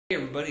Hey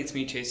everybody, it's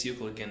me, Chase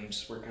Euclid again. I'm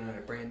just working on a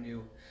brand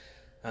new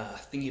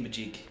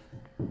thingy-majig.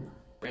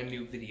 Brand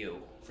new video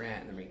for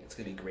Hat in the Ring. It's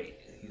gonna be great.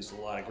 I used a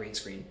lot of green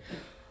screen.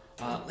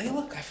 Hey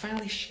look, I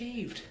finally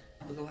shaved.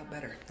 Look a lot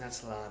better.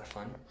 That's a lot of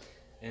fun.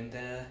 And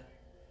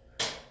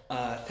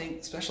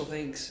special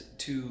thanks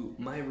to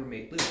my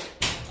roommate Luke.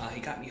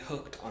 He got me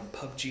hooked on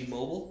PUBG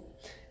Mobile,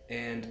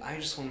 and I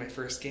just won my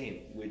first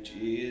game, which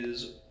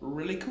is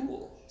really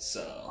cool.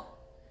 So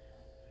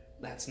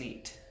that's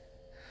neat.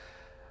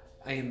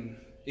 I am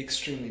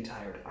extremely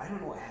tired. I don't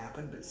know what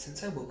happened, but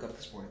since I woke up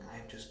this morning,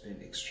 I've just been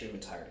extremely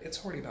tired.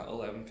 It's already about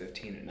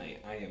 11:15 at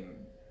night. I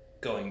am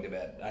going to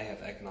bed. I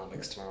have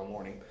economics tomorrow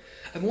morning.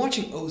 I've been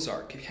watching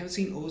Ozark. If you haven't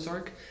seen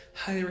Ozark,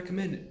 highly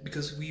recommend it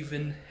because we've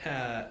been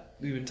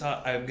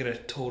taught. I'm gonna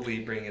totally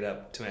bring it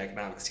up to my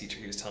economics teacher.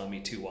 He was telling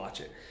me to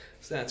watch it,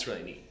 so that's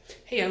really neat.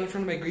 Hey, I'm in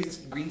front of my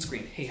green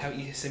screen. Hey, how about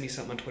you send me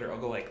something on Twitter? I'll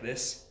go like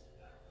this.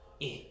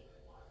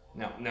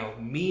 Now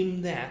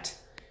meme that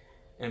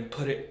and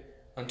put it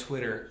on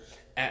Twitter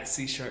at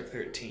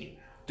 @CShark13.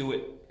 Do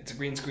it. It's a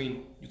green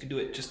screen. You can do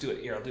it. Just do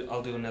it. Here,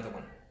 I'll do another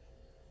one.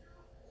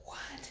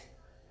 What?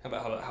 How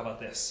about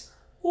this?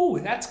 Ooh,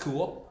 that's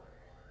cool.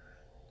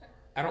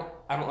 I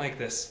don't like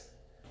this.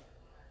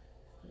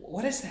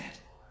 What is that?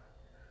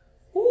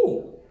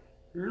 Ooh,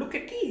 look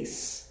at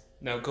these.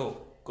 Now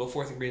go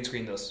forth and green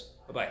screen those.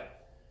 Bye bye.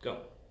 Go.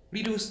 What do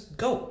you do?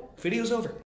 Go. Video's over.